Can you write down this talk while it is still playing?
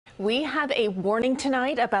We have a warning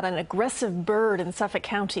tonight about an aggressive bird in Suffolk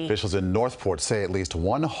County. Officials in Northport say at least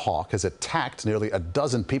one hawk has attacked nearly a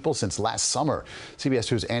dozen people since last summer.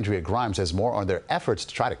 CBS 2's Andrea Grymes has more on their efforts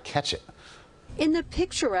to try to catch it. In the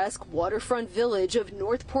picturesque waterfront village of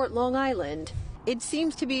Northport, Long Island, it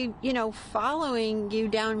seems to be, following you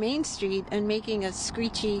down Main Street and making a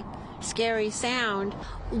screechy, scary sound.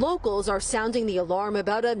 Locals are sounding the alarm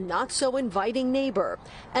about a not-so-inviting neighbor,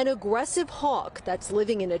 an aggressive hawk that's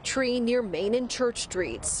living in a tree near Main and Church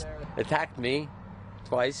Streets. It attacked me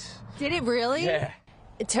twice. Did it really? Yeah.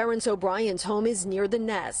 Terrence O'Brien's home is near the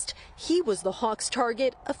nest. He was the hawk's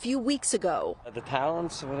target a few weeks ago. The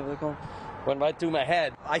talons, whatever they're called, went right through my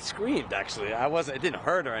head. I screamed, actually. It didn't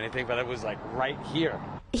hurt or anything, but it was like right here.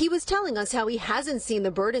 He was telling us how he hasn't seen the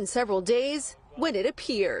bird in several days when it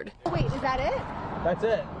appeared. Wait, is that it? That's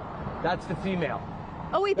it. That's the female.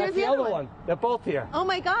 Oh, wait, That's there's the other one. They're both here. Oh,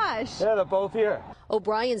 my gosh. Yeah, they're both here.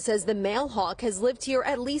 O'Brien says the male hawk has lived here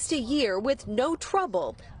at least a year with no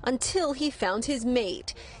trouble until he found his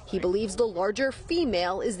mate. He believes the larger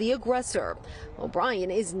female is the aggressor. O'Brien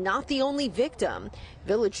is not the only victim.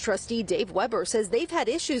 Village trustee Dave Weber says they've had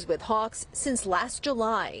issues with hawks since last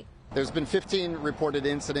July. There's been 15 reported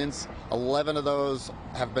incidents. 11 of those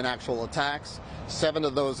have been actual attacks. 7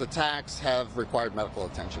 of those attacks have required medical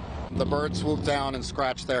attention. The bird swooped down and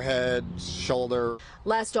scratched their head, shoulder.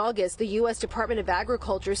 Last August, the U.S. Department of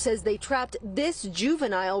Agriculture says they trapped this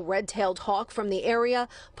juvenile red-tailed hawk from the area,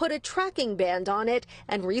 put a tracking band on it,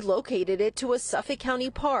 and relocated it to a Suffolk County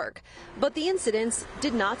park. But the incidents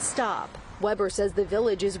did not stop. Weber says the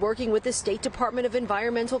village is working with the State Department of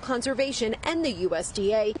Environmental Conservation and the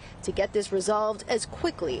USDA to get this resolved as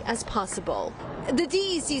quickly as possible. The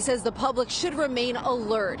DEC says the public should remain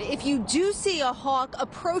alert. If you do see a hawk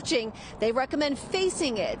approaching, they recommend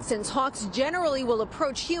facing it, since hawks generally will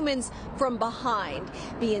approach humans from behind.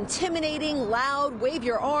 Be intimidating, loud, wave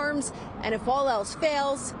your arms, and if all else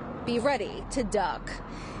fails, be ready to duck.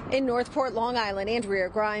 In Northport, Long Island, Andrea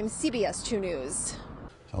Grymes, CBS 2 News.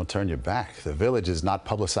 Don't turn your back. The village is not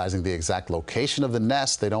publicizing the exact location of the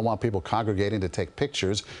nest. They don't want people congregating to take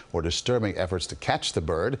pictures or disturbing efforts to catch the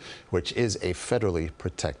bird, which is a federally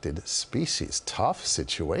protected species. Tough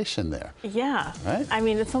situation there. Yeah. Right? I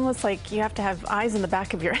mean, it's almost like you have to have eyes in the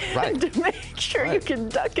back of your head to make sure you can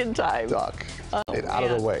duck in time. Duck. Get out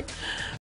of the way.